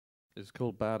is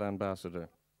called Bad Ambassador.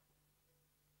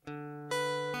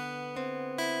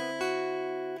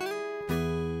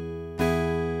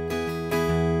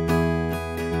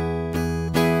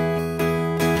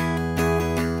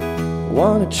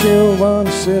 Wanna chill,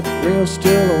 wanna sit real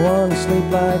still, I wanna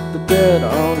sleep like the dead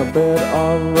on a bed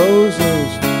of roses.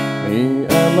 Me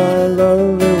and my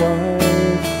lovely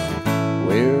wife,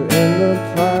 we're in the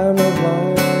prime of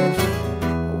life. I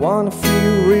wanna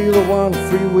feel real, I wanna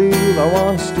freewheel, I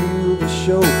wanna steal the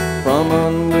show from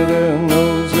under their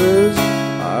noses.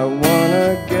 I wanna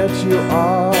get you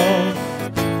off,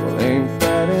 well ain't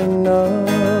that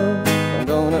enough? I'm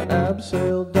gonna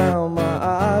abseil down my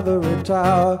ivory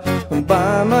tower and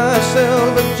buy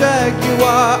myself a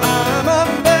Jaguar. I'm a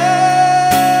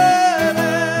bad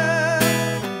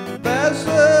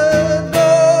ambassador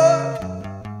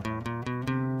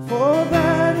for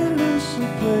that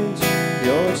elusive place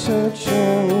you're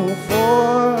searching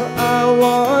for. I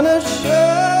wanna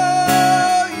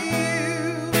show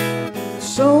you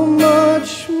so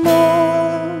much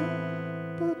more,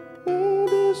 but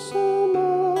maybe some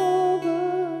other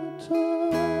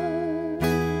time.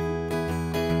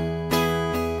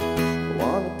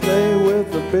 Wanna play with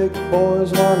the big boys,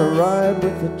 wanna ride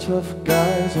with the tough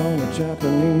guys on a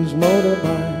Japanese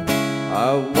motorbike. I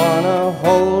wanna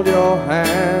hold your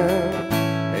hand,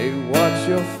 hey, what's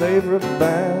your favorite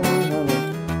band?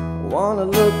 I wanna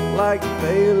look like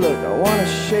they look, I wanna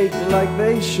shake like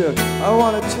they shook, I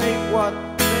wanna take what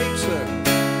they took,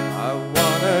 I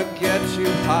wanna get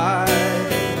you high,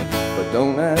 but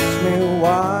don't ask me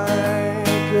why,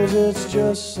 'cause it's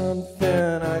just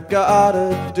something I gotta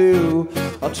do.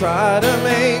 I'll try to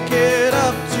make it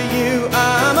up to you.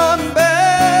 I'm a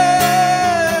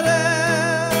bad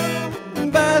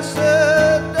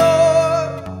ambassador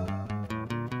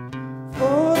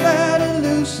for that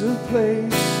elusive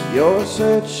place you're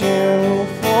searching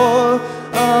for.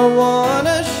 I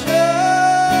wanna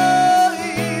show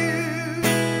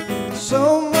you so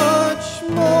much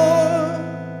more,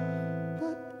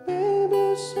 but maybe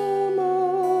some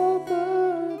other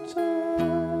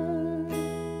time.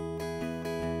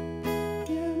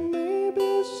 Yeah, maybe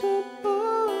some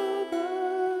other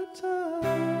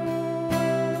time.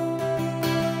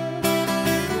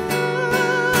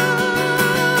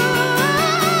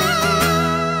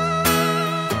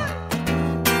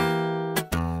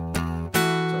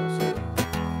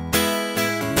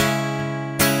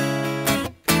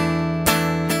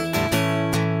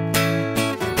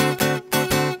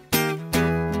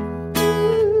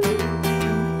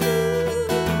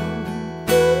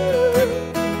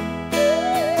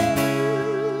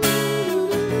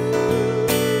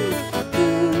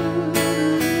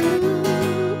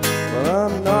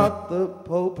 The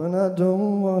Pope, and I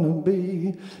don't want to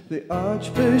be the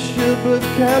Archbishop of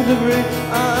Canterbury.